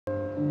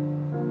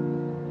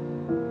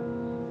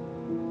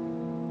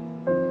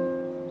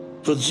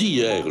Wat zie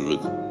je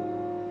eigenlijk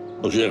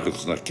als je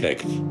ergens naar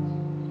kijkt?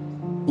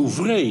 Hoe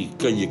vrij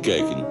kan je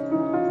kijken?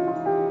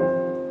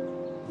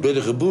 Bij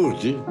de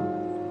geboorte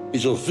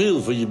is al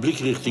veel van je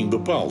blikrichting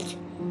bepaald.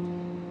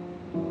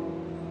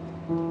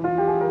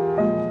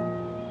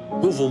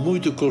 Hoeveel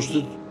moeite kost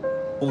het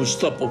om een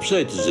stap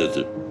opzij te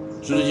zetten,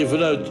 zodat je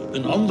vanuit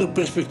een ander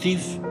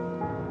perspectief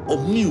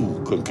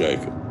opnieuw kan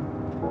kijken?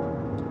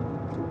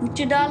 Moet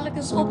je dadelijk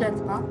eens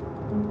opletten, man.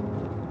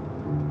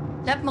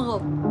 Let maar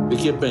op. Ik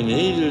heb mijn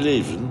hele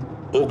leven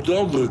ook de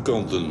andere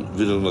kanten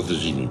willen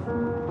laten zien.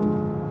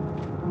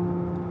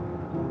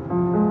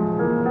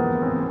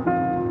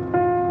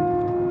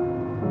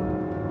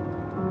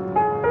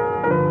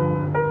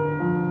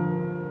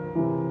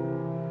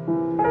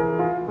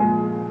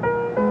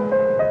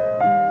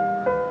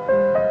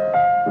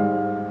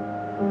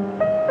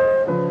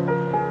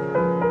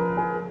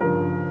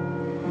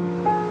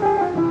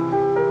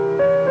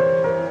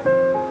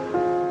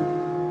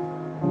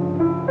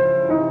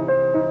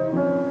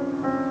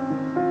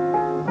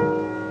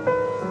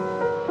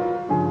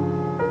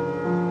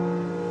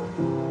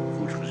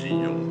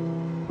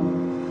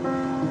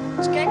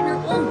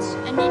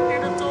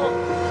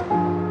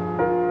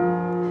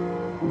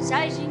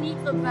 Zij zien niet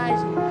wat wij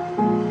zien.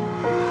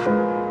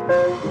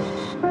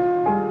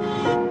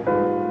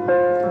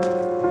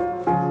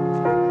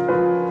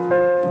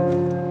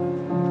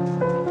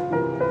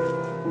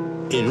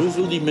 In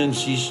hoeveel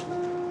dimensies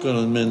kan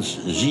een mens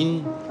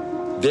zien,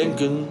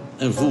 denken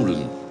en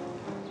voelen?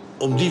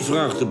 Om die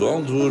vraag te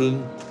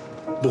beantwoorden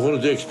begon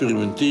ik te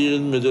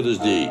experimenteren met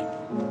LSD.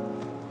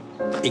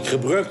 Ik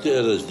gebruikte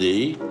LSD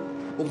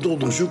om te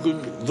onderzoeken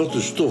wat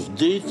de stof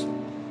deed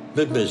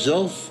met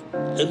mijzelf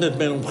en met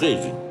mijn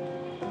omgeving.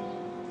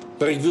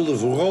 Maar ik wilde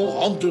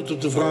vooral antwoord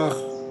op de vraag: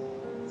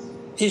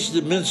 is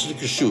de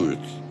menselijke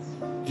soort,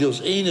 die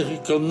als enige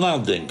kan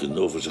nadenken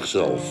over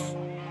zichzelf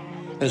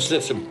en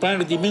slechts een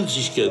paar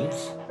dimensies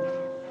kent,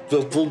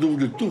 wel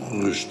voldoende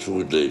toegerust voor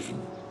het leven?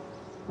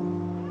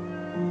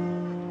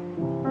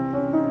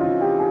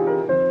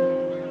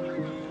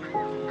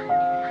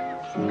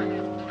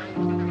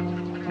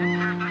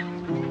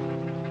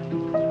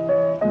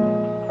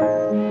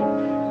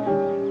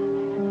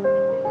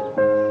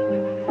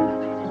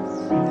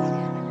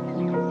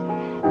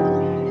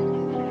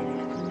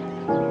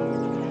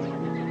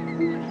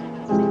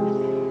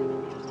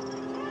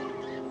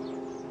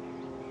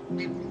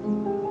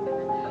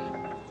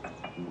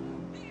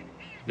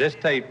 This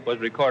tape was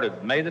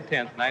recorded May the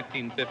 10th,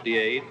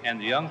 1958, and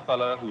the young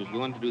fella who's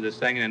going to do the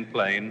singing and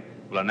playing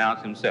will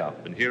announce himself.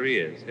 And here he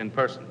is, in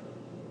person.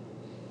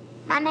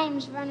 My name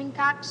is Vernon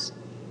Cox.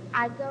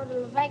 I go to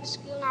Levesque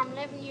School and I'm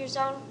 11 years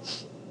old.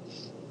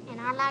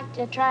 And I like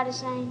to try to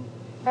sing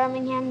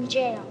Birmingham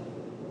Jail.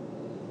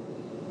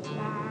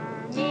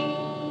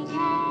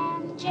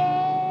 Birmingham Jail.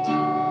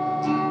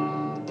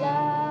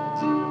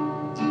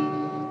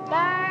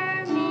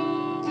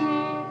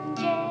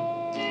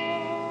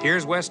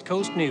 Here's West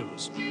Coast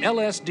news.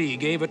 LSD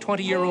gave a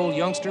 20-year-old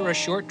youngster a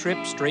short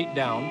trip straight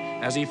down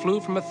as he flew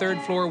from a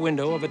third-floor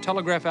window of a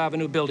Telegraph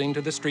Avenue building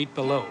to the street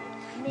below.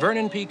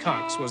 Vernon P.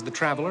 Cox was the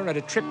traveler at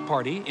a trip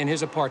party in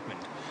his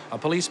apartment. A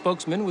police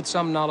spokesman with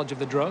some knowledge of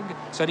the drug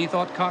said he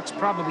thought Cox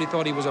probably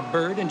thought he was a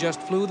bird and just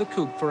flew the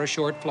coop for a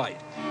short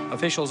flight.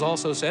 Officials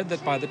also said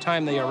that by the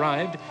time they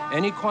arrived,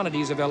 any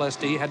quantities of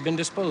LSD had been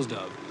disposed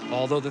of,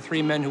 although the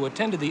three men who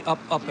attended the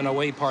up, and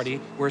away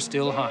party were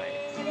still high.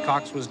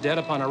 Cox was dead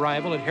upon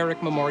arrival at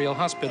Herrick Memorial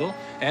Hospital,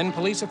 and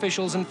police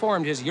officials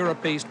informed his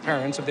Europe-based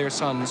parents of their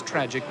son's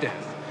tragic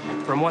death.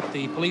 From what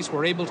the police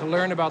were able to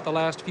learn about the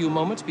last few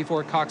moments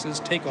before Cox's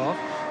takeoff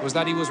was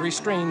that he was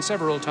restrained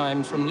several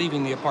times from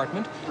leaving the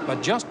apartment,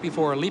 but just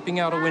before leaping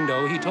out a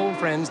window, he told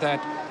friends that,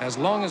 as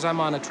long as I'm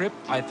on a trip,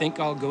 I think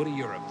I'll go to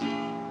Europe.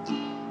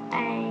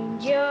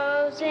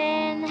 Angels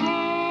in heaven,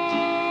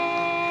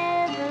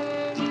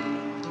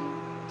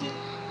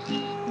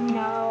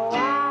 no,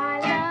 I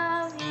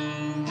love you.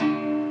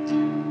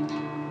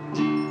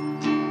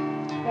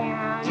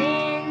 Down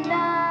in the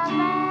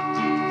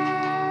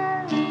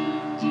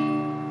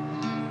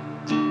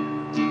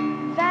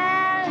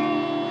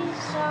valley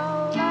so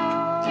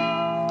low,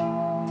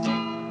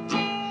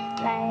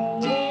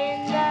 late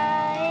in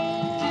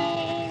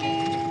the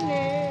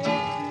evening,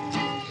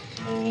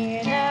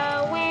 hear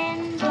the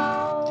wind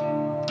blow.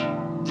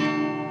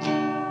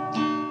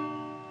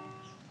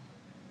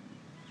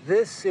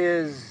 This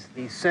is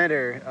the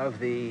center of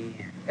the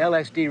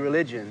LSD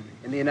religion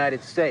in the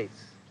United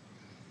States.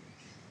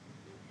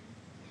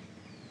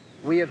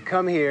 We have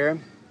come here,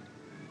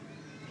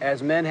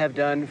 as men have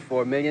done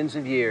for millions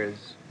of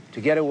years,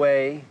 to get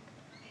away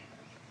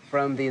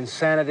from the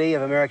insanity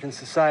of American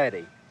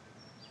society.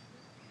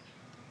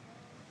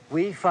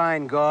 We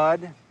find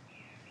God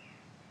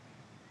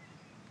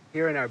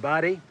here in our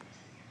body.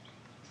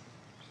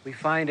 We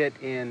find it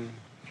in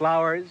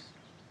flowers.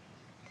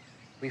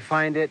 We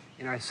find it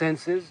in our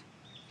senses.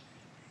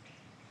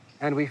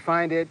 And we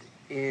find it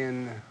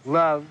in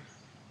love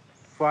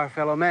for our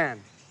fellow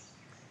man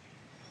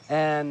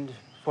and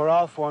for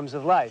all forms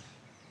of life.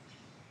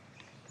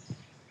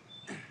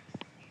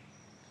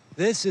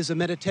 This is a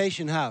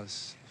meditation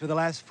house. For the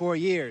last 4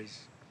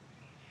 years,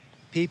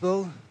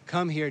 people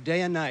come here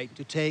day and night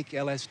to take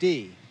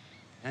LSD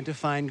and to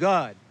find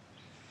God.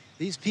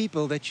 These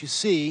people that you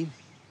see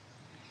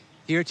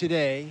here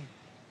today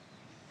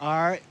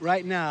are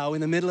right now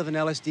in the middle of an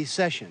LSD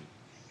session.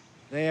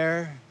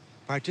 They're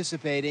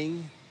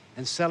participating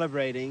and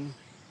celebrating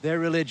their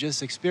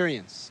religious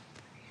experience.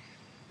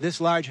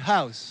 This large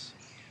house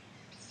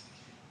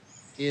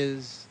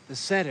is the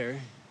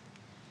center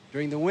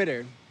during the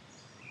winter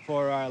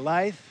for our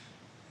life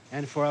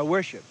and for our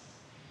worship.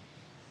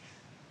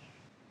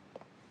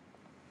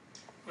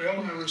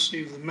 Well, I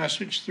received the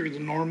message through the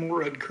normal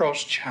Red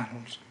Cross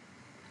channels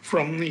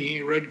from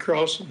the Red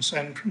Cross in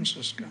San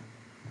Francisco.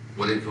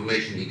 What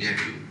information he gave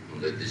you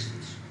on that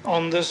distance?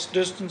 On this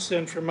distance,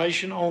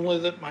 information only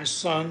that my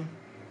son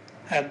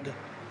had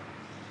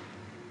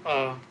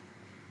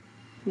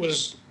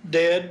was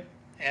dead,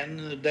 and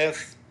the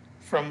death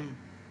from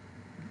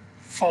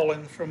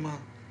falling from a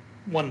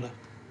window.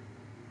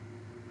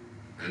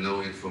 And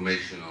no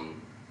information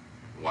on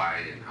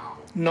why and how?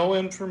 No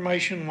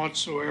information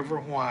whatsoever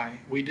why.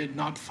 We did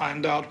not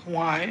find out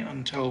why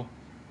until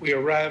we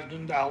arrived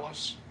in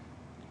Dallas.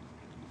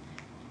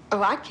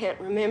 Oh, I can't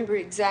remember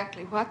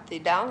exactly what the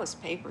Dallas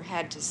paper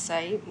had to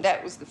say.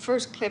 That was the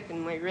first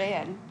clipping we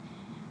read.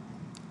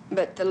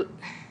 But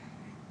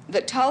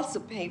the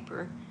Tulsa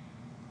paper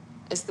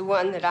is the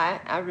one that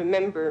I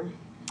remember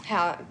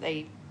how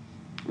they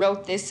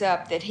wrote this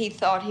up, that he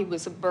thought he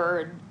was a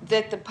bird,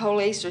 that the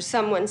police or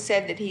someone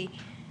said that he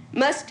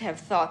must have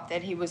thought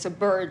that he was a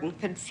bird and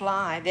could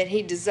fly, that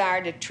he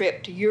desired a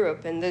trip to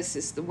Europe, and this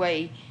is the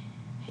way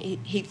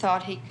he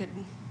thought he could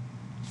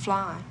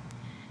fly.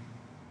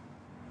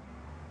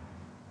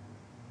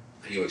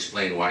 Can you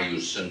explain why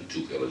your son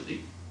took LSD?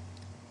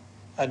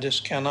 I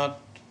just cannot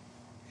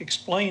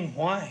explain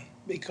why,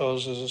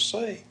 because, as I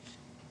say,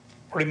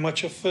 pretty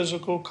much a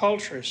physical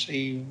culture.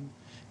 See,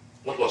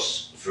 What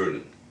was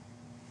Vernon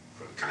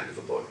for a kind of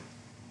a boy?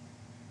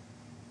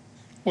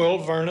 well,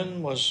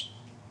 Vernon was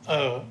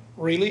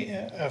really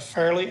a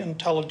fairly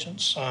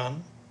intelligent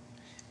son.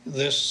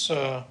 This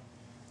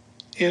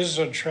is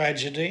a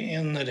tragedy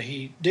in that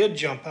he did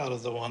jump out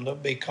of the window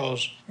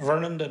because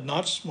Vernon did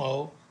not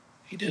smoke,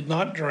 he did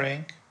not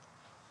drink,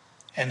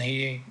 and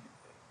he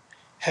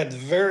had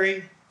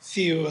very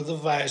few of the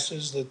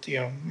vices that the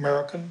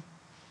American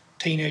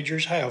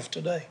teenagers have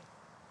today.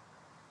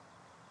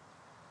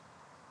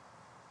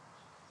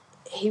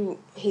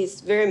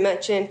 He's very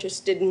much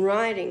interested in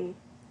writing.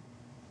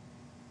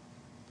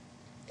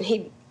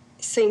 He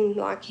seemed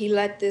like he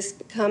let this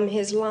become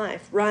his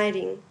life,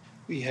 writing.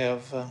 We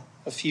have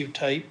a few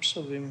tapes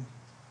of him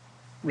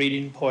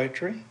reading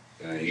poetry.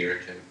 Can I hear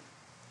it?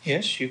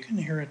 Yes, you can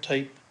hear a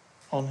tape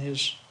on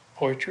his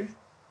poetry.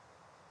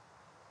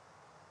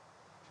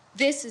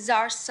 This is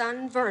our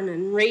son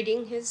Vernon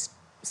reading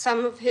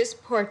some of his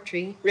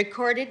poetry,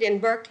 recorded in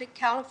Berkeley,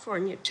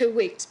 California, 2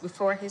 weeks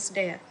before his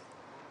death.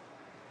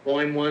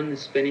 Poem 1, The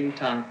Spinning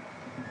Top.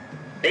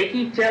 They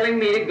keep telling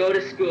me to go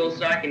to school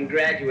so I can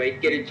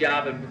graduate, get a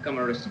job, and become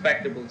a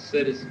respectable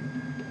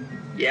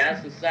citizen.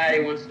 Yeah,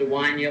 society wants to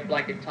wind you up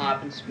like a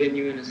top and spin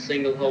you in a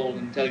single hole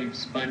until you've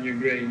spun your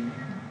grave.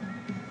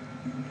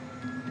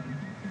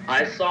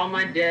 I saw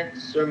my death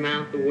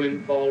surmount the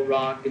windfall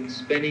rock, and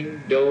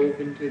spinning dove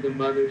into the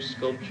mother's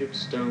sculptured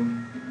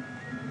stone.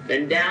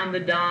 Then down the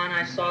dawn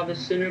I saw the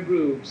center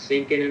groove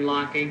sink in and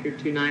lock anchor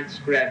to night's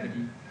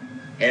gravity,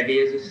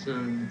 heavy as a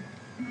sun.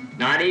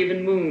 Not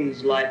even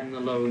moons lighten the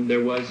load,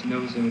 there was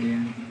no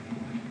zodiac.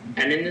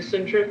 And in the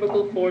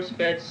centrifugal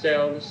force-fed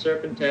cell, the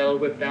serpentine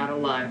whipped out a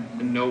life,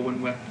 and no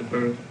one wept the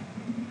birth.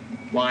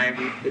 Why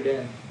weep the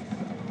death?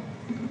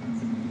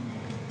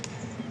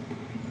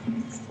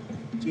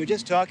 So we were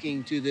just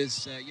talking to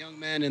this young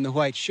man in the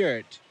white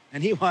shirt,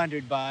 and he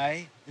wandered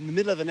by in the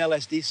middle of an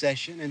LSD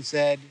session and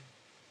said,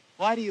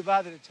 "Why do you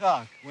bother to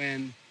talk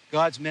when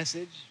God's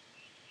message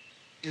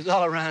is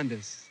all around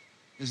us?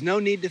 There's no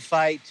need to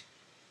fight.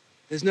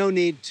 There's no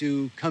need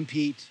to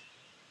compete.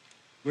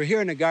 We're here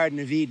in the Garden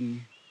of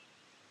Eden.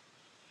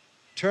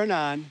 Turn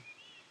on,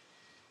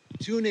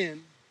 tune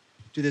in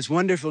to this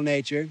wonderful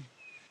nature,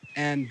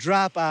 and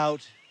drop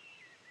out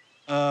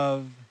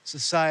of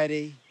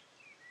society,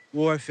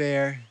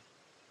 warfare,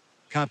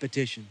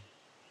 competition."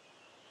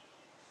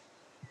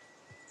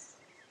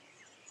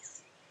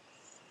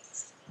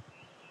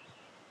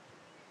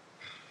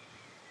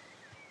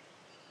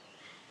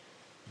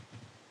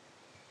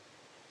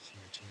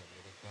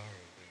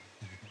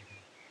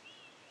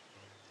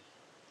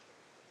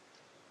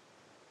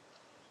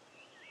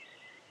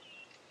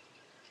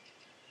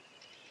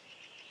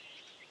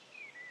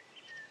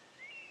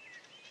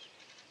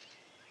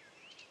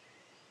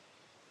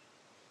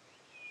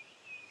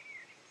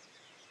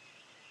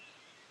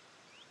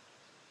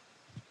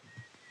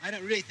 I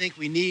don't really think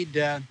we need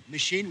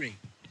machinery.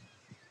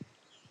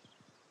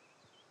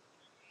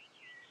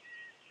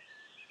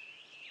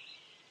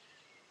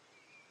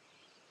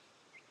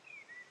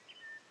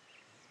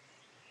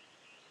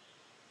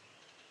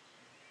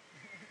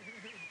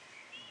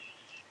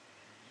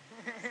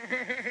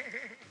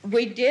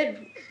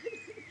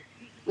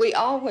 We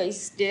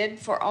always did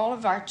for all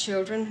of our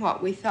children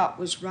what we thought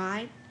was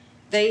right.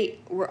 They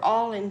were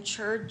all in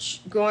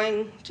church,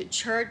 going to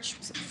church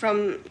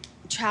from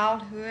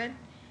childhood.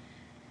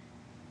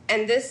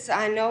 And this,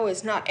 I know,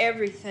 is not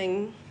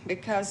everything,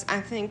 because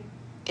I think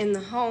in the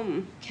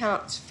home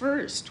counts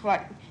first,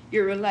 what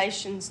your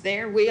relations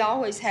there. We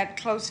always had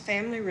close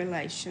family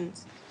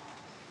relations.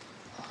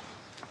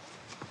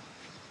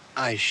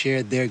 I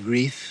shared their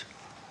grief.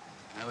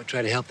 I would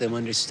try to help them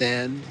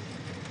understand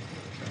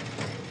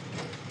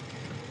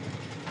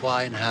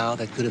why and how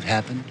that could have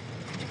happened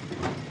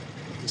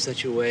in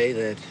such a way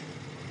that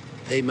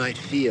they might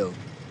feel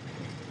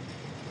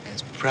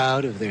as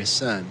proud of their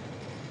son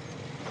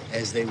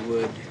as they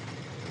would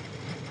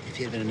if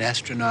he had been an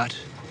astronaut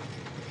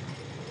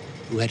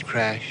who had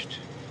crashed,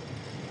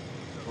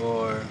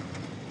 or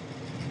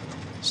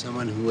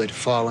someone who had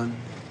fallen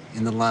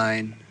in the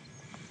line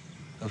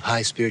of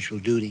high spiritual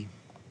duty.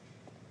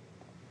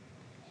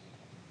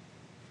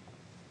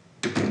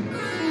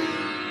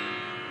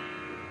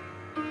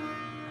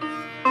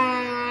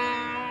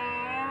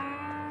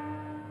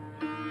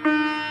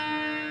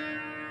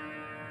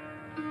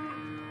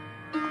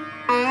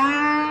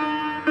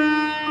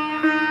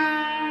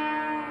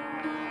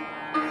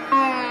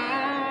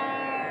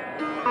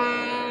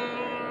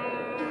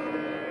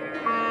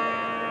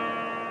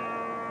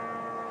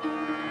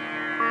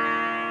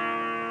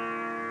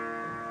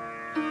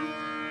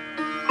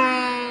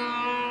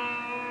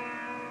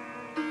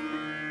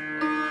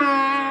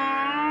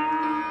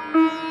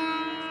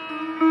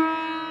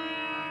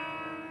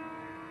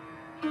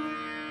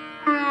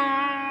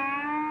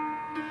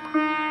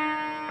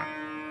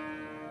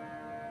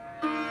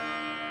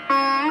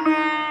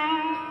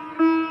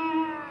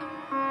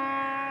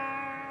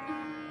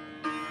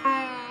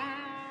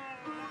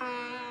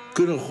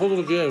 Kunnen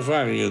goddelijke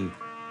ervaringen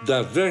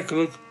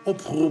daadwerkelijk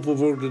opgeroepen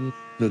worden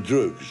met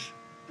drugs?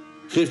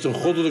 Geeft een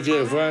goddelijke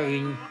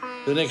ervaring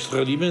een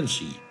extra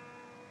dimensie?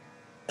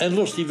 En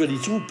lost die wel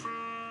iets op?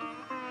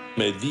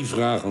 Met die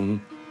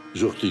vragen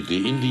zocht ik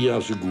de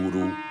Indiase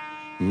guru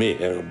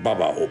Meher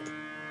Baba op.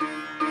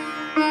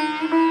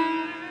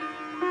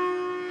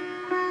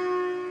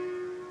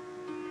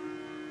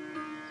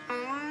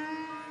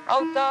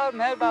 Avatar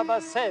Meher Baba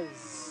says,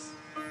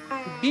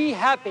 be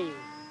happy,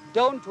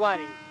 don't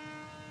worry.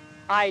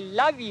 I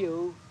love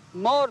you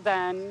more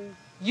than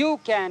you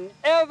can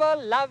ever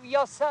love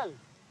yourself.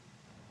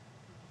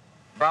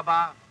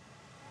 Baba,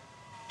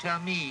 tell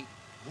me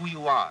who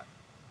you are.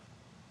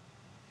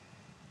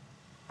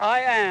 I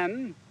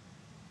am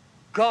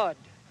God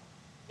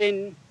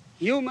in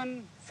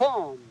human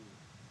form.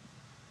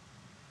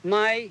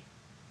 My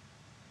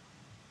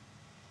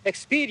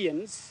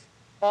experience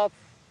of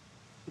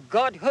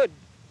Godhood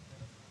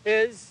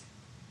is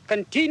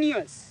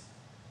continuous,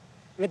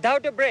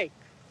 without a break.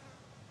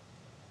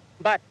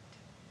 But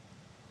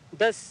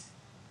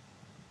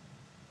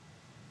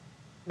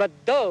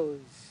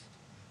those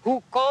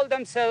who call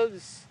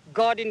themselves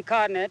God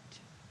incarnate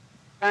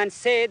and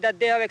say that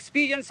they have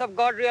experience of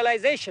God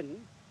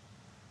realization,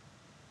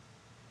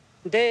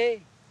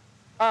 they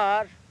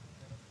are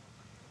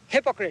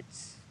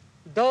hypocrites.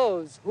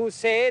 Those who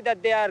say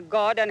that they are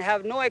God and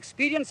have no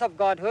experience of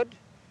Godhood,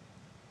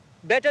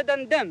 better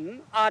than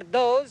them are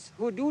those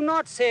who do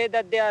not say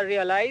that they are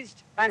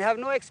realized and have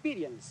no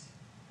experience.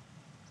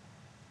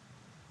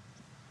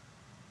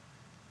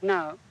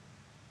 Now,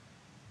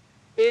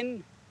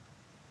 in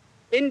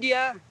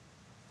India,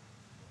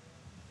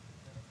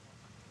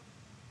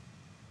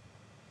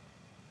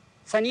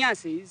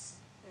 sannyasis,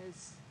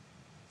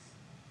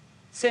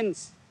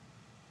 since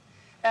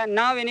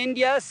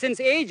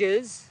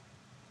ages,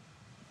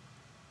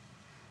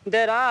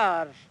 there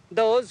are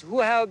those who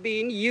have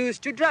been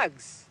used to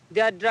drugs.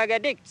 They are drug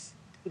addicts.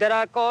 They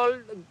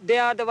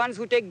are the ones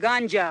who take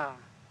ganja.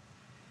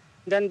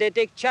 Then they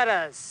take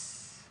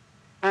charas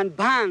and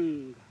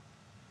bhang.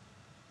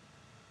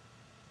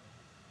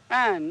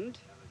 And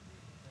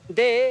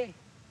they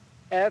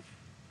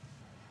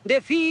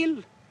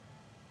feel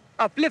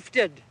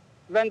uplifted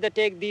when they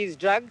take these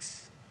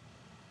drugs,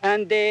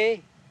 and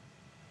they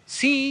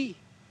see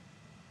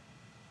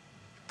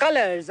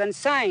colors and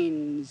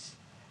signs,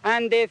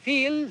 and they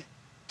feel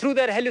through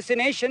their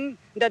hallucination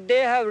that they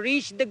have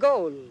reached the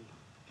goal.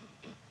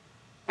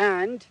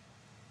 And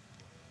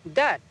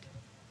that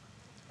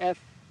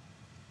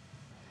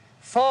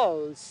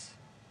false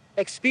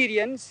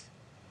experience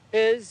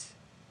is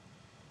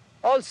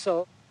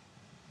also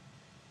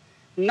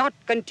not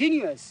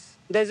continuous.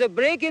 There's a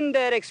break in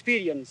their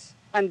experience,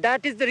 and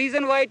that is the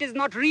reason why it is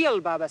not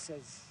real, Baba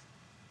says.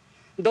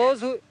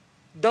 Those who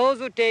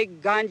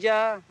take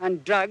ganja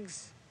and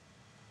drugs,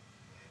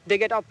 they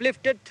get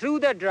uplifted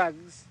through the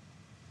drugs,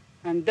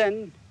 and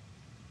then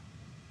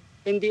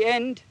in the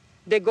end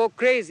they go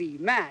crazy,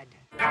 mad.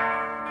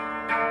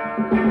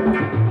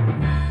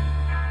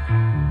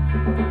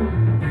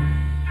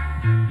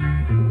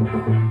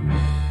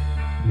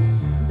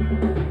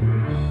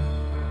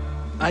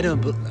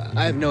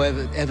 I have no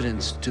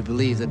evidence to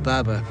believe that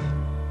Baba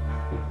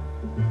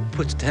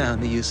puts down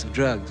the use of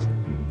drugs.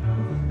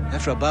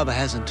 After all, Baba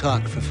hasn't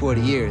talked for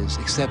 40 years,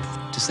 except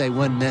to say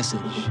one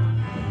message.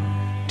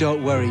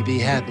 Don't worry, be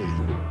happy.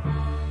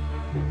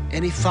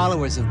 Any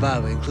followers of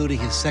Baba, including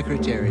his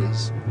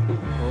secretaries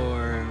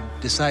or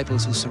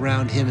disciples who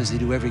surround him as they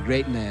do every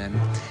great man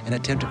and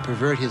attempt to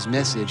pervert his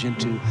message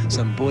into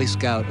some Boy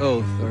Scout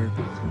oath or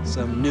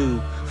some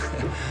new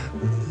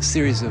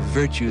series of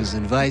virtues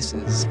and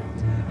vices,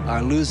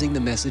 are losing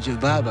the message of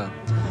Baba.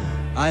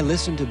 I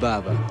listen to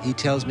Baba. He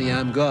tells me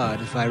I'm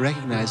God if I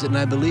recognize it, and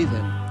I believe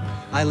him.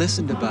 I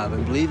listen to Baba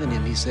and believe in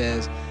him. He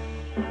says,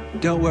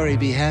 don't worry,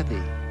 be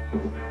happy.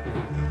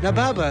 Now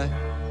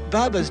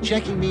Baba's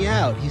checking me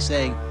out. He's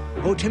saying,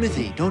 oh,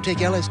 Timothy, don't take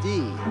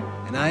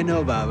LSD. And I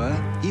know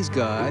Baba. He's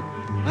God.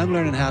 I'm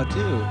learning how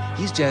to.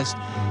 He's just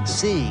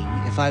seeing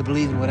if I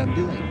believe in what I'm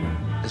doing.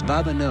 As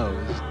Baba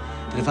knows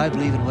that if I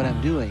believe in what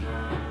I'm doing,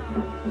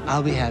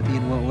 I'll be happy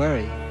and won't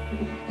worry.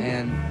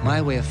 And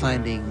my way of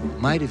finding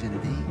my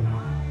divinity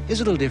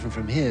is a little different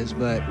from his,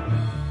 but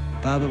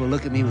Baba will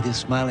look at me with his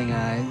smiling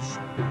eyes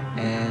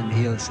and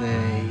he'll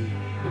say,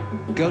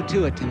 go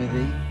to it,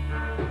 Timothy.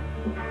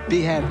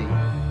 Be happy.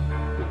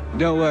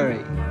 Don't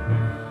worry.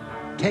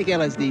 Take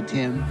LSD,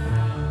 Tim.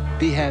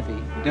 Be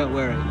happy. Don't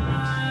worry.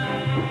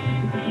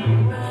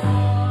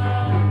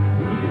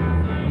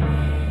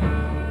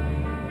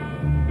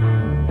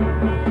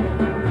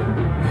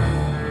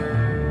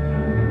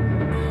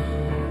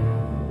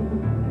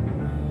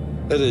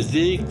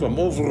 LSD kwam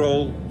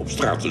overal op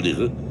straat te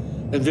liggen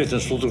en werd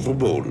tenslotte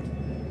verboden.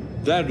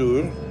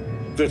 Daardoor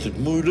werd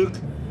het moeilijk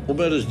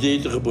om LSD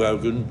te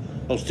gebruiken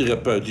als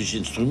therapeutisch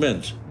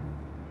instrument.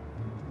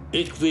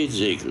 Ik weet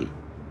zeker,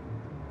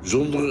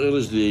 zonder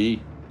LSD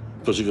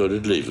was ik uit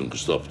het leven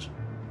gestapt.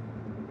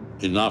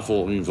 In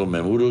navolging van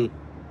mijn moeder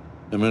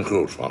en mijn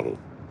grootvader.